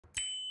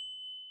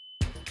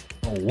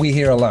We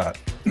hear a lot.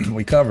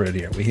 We cover it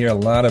here. We hear a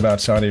lot about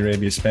Saudi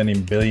Arabia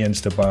spending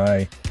billions to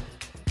buy,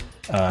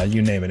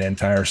 you name it,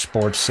 entire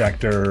sports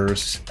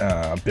sectors,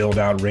 build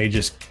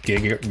outrageous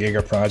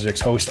giga projects,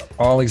 host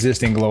all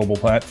existing global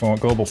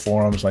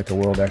forums like the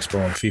World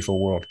Expo and FIFA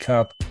World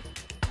Cup,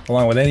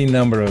 along with any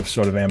number of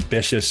sort of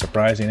ambitious,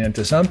 surprising, and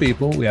to some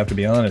people, we have to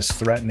be honest,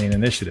 threatening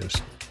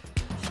initiatives.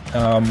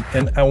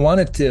 And I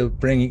wanted to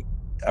bring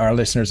our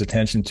listeners'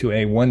 attention to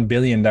a $1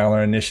 billion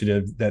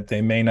initiative that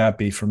they may not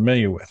be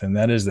familiar with, and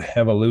that is the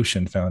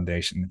Hevolution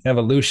Foundation.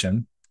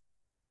 Hevolution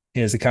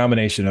is a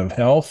combination of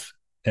health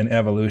and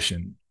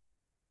evolution.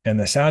 And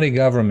the Saudi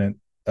government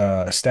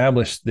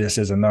established this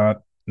as a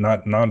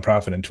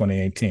nonprofit in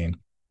 2018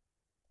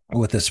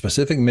 with a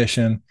specific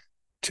mission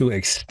to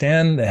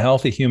extend the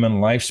healthy human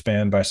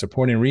lifespan by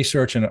supporting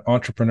research and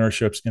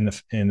entrepreneurships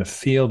in the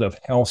field of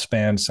health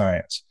span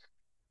science.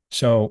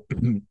 So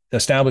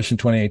established in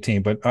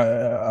 2018, but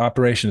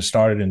operations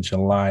started in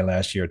July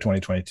last year,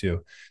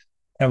 2022.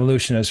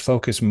 Hevolution is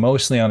focused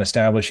mostly on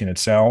establishing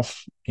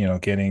itself,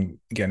 getting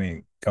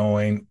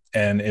going,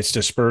 and it's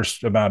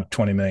dispersed about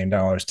 $20 million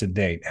to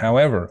date.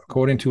 However,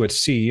 according to its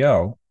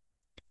CEO,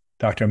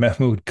 Dr.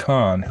 Mehmood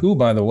Khan, who,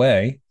 by the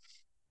way,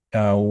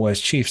 was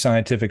chief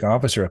scientific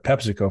officer at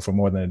PepsiCo for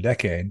more than a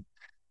decade.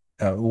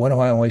 What do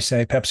I always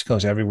say?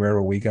 PepsiCo's everywhere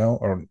where we go,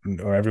 or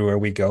everywhere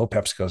we go,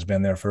 PepsiCo's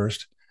been there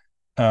first.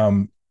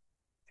 But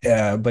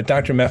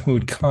Dr.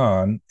 Mehmood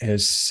Khan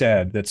has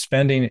said that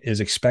spending is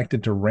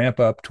expected to ramp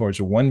up towards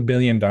 $1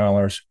 billion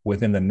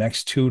within the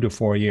next 2 to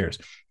 4 years.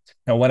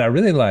 Now, what I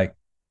really like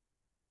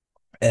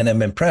and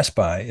am impressed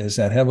by is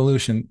that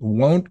Hevolution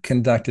won't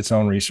conduct its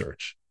own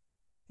research.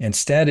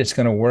 Instead, it's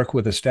going to work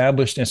with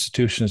established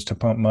institutions to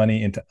pump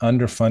money into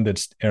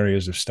underfunded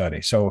areas of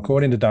study. So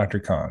according to Dr.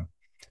 Khan,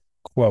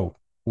 quote,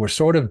 "We're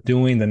sort of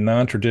doing the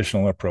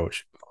non-traditional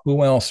approach.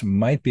 Who else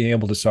might be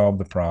able to solve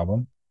the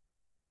problem?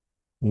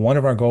 One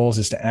of our goals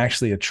is to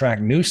actually attract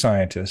new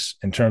scientists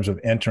in terms of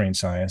entering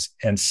science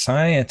and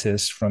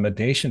scientists from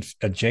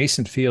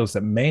adjacent fields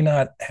that may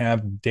not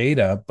have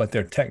data, but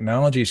their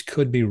technologies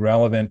could be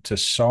relevant to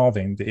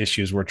solving the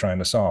issues we're trying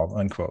to solve,"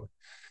 unquote.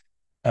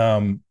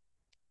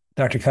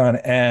 Dr. Khan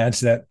adds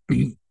that,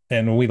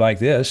 and we like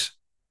this,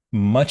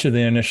 much of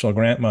the initial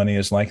grant money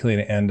is likely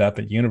to end up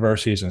at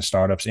universities and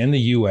startups in the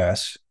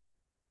US,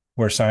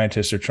 where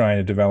scientists are trying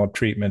to develop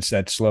treatments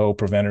that slow,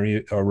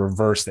 prevent, or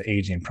reverse the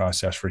aging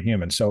process for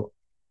humans. So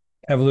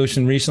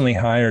Hevolution recently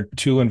hired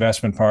 2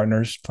 investment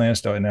partners,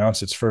 plans to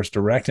announce its first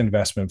direct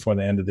investment before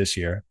the end of this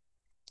year.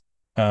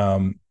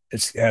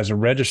 It has a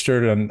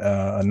registered a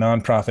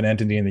nonprofit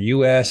entity in the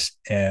U.S.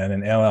 and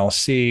an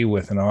LLC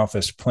with an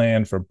office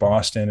plan for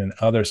Boston and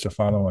others to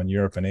follow in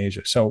Europe and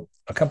Asia. So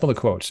a couple of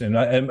quotes, and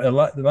a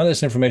lot of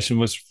this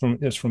information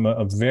is from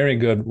a very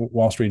good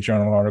Wall Street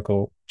Journal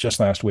article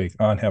just last week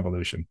on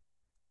Hevolution.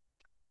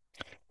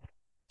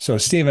 So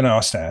Stephen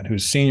Ostad,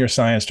 who's senior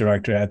science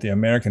director at the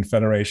American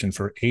Federation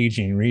for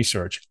Aging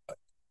Research,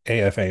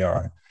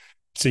 AFAR.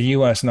 It's a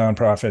U.S.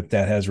 nonprofit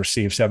that has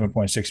received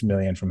 $7.6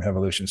 million from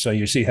Hevolution. So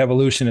you see,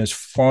 Hevolution is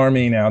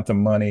farming out the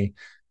money,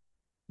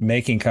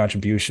 making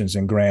contributions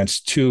and grants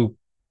to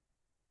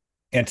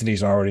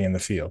entities already in the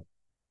field.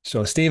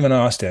 So Stephen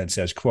Ostad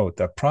says, quote,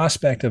 "The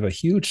prospect of a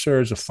huge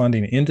surge of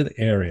funding into the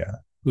area,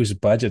 whose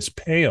budgets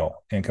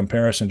pale in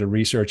comparison to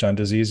research on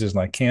diseases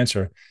like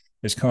cancer,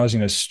 is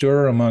causing a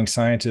stir among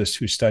scientists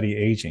who study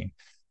aging.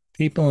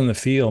 People in the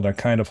field are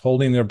kind of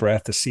holding their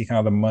breath to see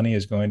how the money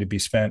is going to be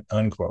spent,"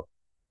 unquote.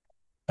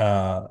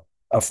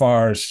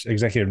 AFAR's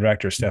executive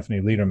director,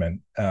 Stephanie Lederman,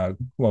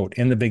 quote,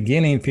 "In the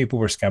beginning, people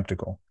were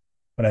skeptical,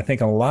 but I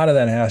think a lot of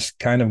that has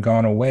kind of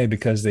gone away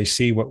because they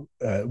see what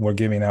we're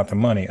giving out the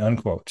money,"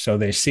 unquote. So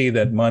they see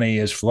that money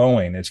is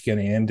flowing, it's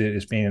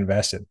being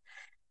invested.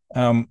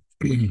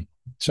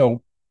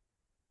 So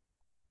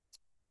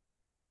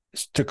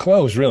to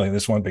close, really,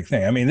 this one big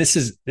thing. I mean, this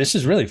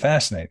is really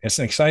fascinating. It's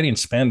an exciting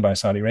spend by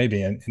Saudi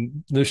Arabia.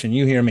 And Lucian,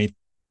 you hear me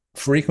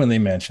frequently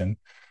mention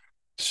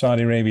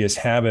Saudi Arabia's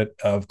habit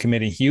of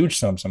committing huge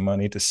sums of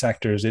money to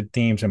sectors it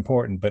deems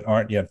important but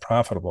aren't yet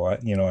profitable.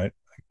 I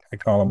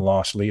call them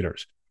lost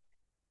leaders.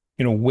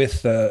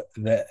 With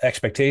the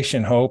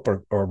expectation, hope,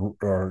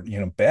 or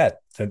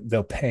bet that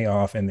they'll pay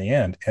off in the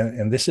end.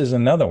 And this is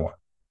another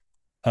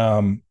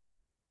one.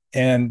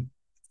 And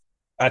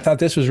I thought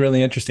this was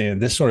really interesting.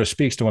 And this sort of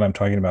speaks to what I'm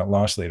talking about,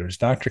 lost leaders.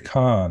 Dr.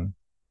 Khan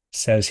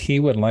says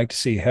he would like to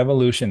see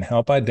Hevolution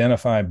help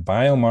identify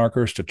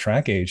biomarkers to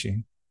track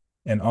aging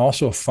and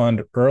also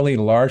fund early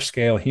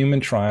large-scale human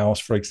trials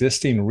for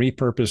existing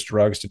repurposed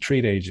drugs to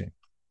treat aging.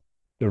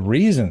 The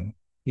reason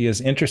he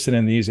is interested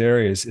in these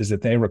areas is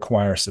that they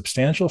require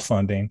substantial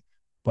funding,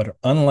 but are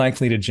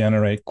unlikely to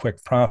generate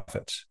quick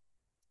profits.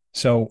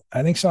 So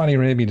I think Saudi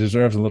Arabia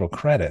deserves a little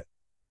credit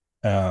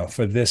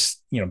for this,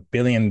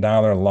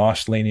 billion-dollar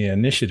lost leading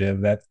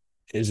initiative that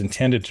is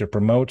intended to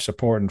promote,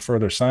 support, and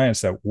further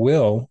science that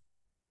will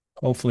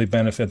hopefully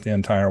benefit the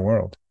entire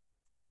world.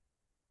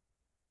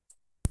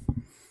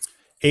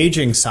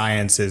 Aging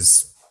science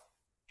is,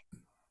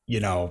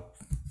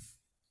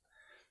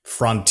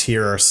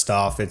 frontier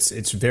stuff.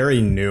 It's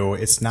very new.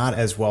 It's not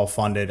as well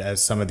funded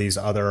as some of these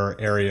other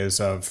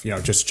areas of,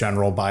 just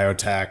general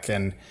biotech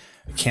and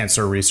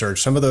cancer research.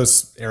 Some of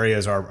those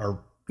areas are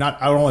not,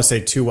 I don't want to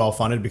say too well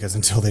funded, because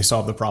until they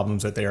solve the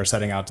problems that they are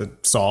setting out to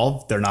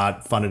solve, they're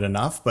not funded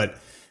enough. But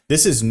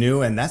this is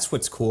new, and that's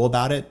what's cool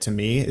about it to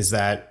me, is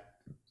that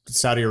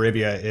Saudi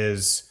Arabia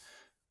is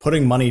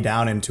putting money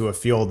down into a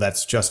field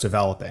that's just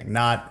developing,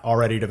 not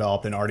already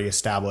developed and already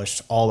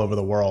established all over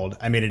the world.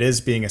 I mean, it is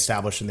being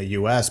established in the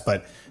US,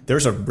 but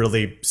there's a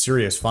really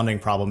serious funding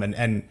problem.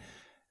 And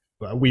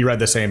we read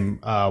the same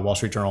Wall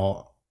Street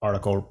Journal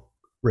article,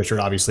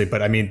 Richard, obviously,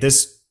 but I mean,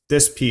 this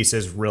piece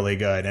is really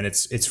good, and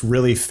it's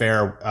really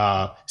fair.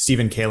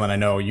 Stephen Kalin, I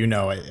know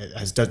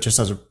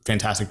does a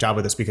fantastic job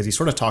with this, because he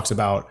sort of talks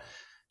about,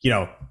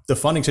 the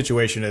funding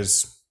situation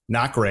is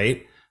not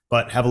great,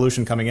 but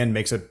Hevolution coming in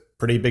makes a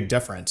pretty big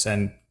difference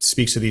and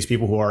speaks to these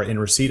people who are in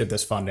receipt of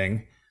this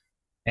funding.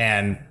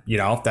 And,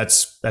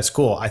 that's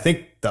cool. I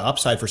think the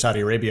upside for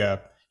Saudi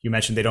Arabia, you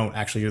mentioned they don't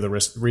actually do the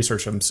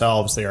research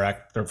themselves. They're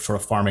sort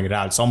of farming it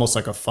out. It's almost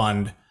like a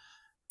fund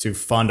to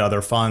fund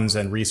other funds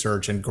and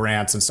research and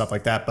grants and stuff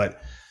like that. But,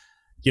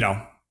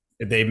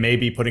 they may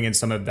be putting in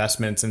some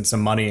investments and some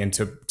money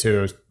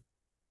into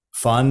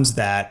funds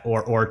that,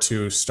 or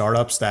to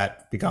startups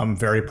that become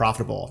very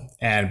profitable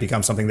and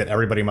become something that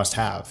everybody must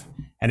have.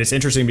 And it's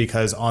interesting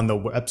because on the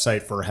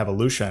website for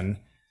Hevolution,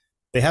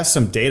 they have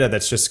some data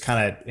that's just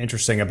kind of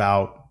interesting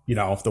about,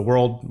 the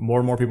world, more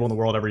and more people in the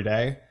world every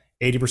day.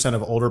 80%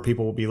 of older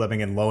people will be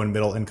living in low and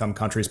middle income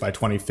countries by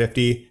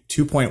 2050,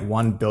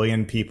 2.1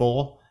 billion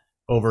people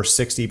over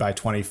 60 by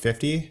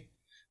 2050.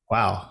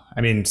 Wow.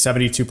 I mean,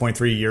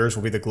 72.3 years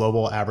will be the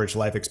global average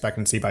life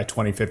expectancy by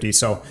 2050.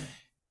 So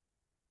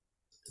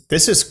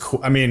this is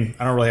cool. I mean,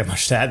 I don't really have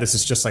much to add. This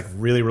is just like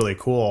really, really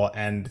cool.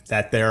 And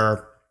that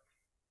they're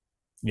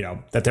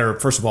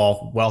first of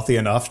all wealthy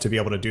enough to be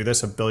able to do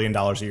this, $1 billion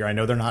a year. I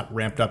know they're not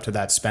ramped up to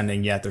that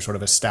spending yet. They're sort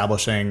of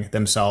establishing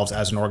themselves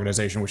as an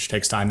organization, which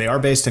takes time. They are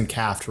based in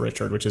CAFT,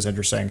 Richard, which is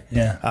interesting.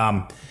 Yeah.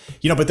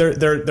 But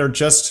they're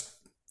just,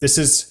 this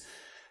is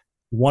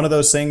one of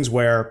those things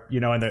where,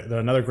 and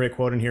another great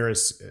quote in here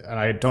is, and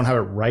I don't have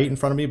it right in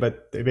front of me,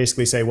 but they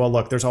basically say, well,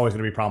 look, there's always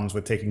going to be problems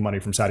with taking money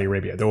from Saudi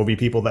Arabia. There will be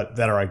people that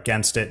are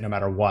against it no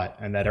matter what.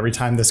 And that every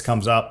time this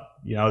comes up,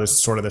 this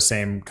is sort of the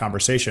same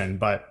conversation.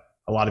 But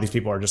a lot of these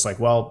people are just like,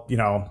 well,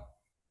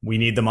 we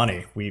need the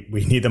money. We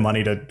need the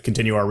money to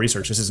continue our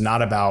research. This is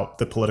not about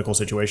the political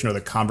situation or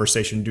the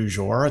conversation du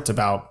jour. It's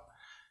about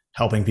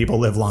helping people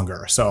live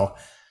longer. So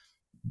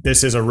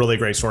this is a really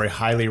great story.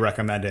 Highly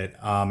recommend it.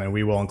 And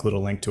we will include a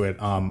link to it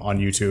on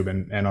YouTube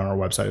and on our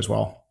website as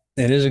well.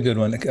 It is a good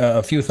one.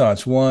 A few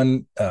thoughts.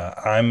 One,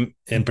 I'm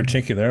in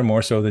particular,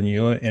 more so than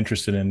you,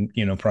 interested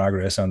in,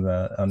 progress on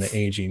the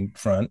aging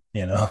front,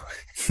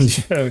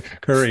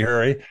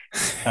 hurry.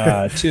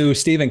 Two,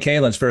 Stephen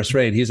Kalin's first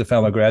rate. He's a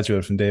fellow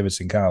graduate from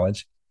Davidson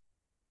College.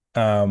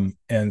 And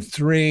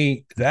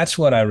three, that's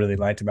what I really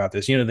liked about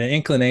this. The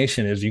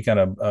inclination is you got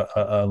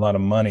a lot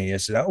of money.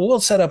 Is we'll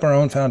set up our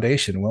own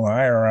foundation. We'll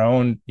hire our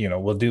own,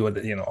 we'll do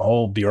it, a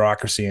whole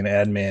bureaucracy and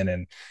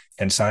admin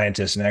and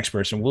scientists and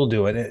experts, and we'll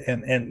do it.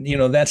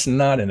 And that's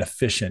not an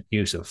efficient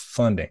use of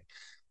funding.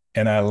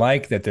 And I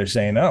like that they're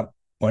saying, oh,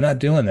 we're not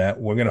doing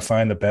that. We're going to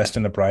find the best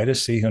and the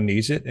brightest, see who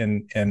needs it,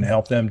 and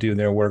help them do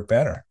their work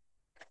better.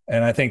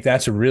 And I think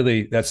that's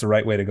the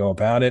right way to go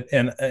about it.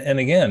 And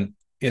again,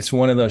 it's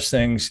one of those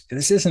things.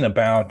 This isn't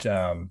about,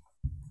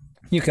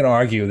 you can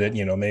argue that,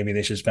 maybe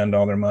they should spend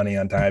all their money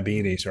on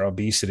diabetes or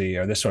obesity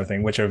or this sort of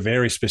thing, which are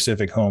very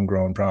specific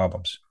homegrown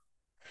problems.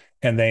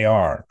 And they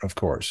are, of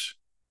course.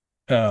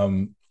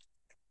 But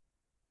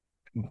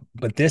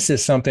this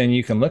is something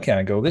you can look at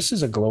and go, this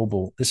is a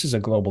global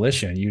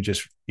issue. And you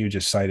just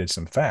cited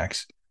some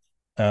facts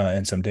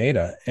and some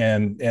data,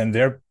 and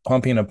they're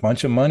pumping a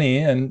bunch of money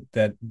in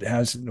that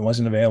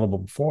wasn't available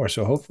before.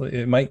 So hopefully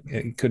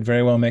it could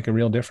very well make a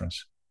real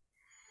difference.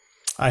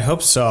 I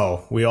hope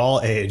so. We all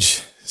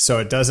age, so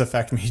it does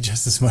affect me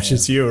just as much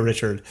as you,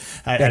 Richard.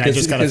 And I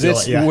just kind of feel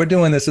it. We're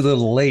doing this a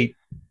little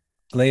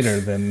later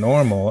than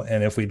normal,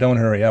 and if we don't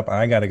hurry up,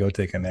 I got to go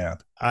take a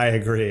nap. I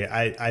agree.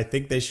 I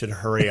think they should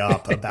hurry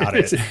up about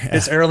it.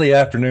 It's early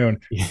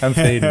afternoon. I'm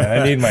fading.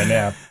 I need my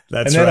nap.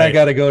 That's and then right. I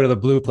got to go to the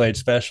Blue Plate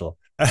special.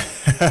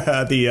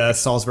 The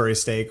Salisbury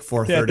steak,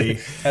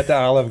 4:30 at the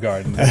Olive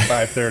Garden, at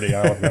 5:30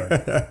 Olive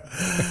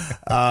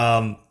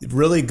Garden.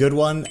 Really good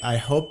one. I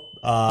hope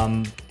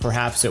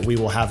perhaps that we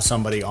will have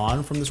somebody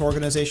on from this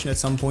organization at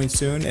some point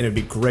soon, and it'd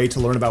be great to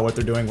learn about what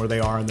they're doing, where they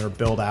are in their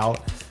build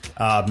out.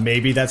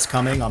 Maybe that's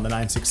coming on the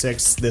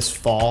 966 this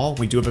fall.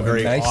 We do have a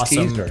very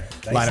awesome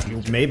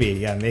lineup.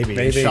 Maybe,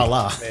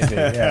 inshallah. Maybe,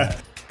 yeah.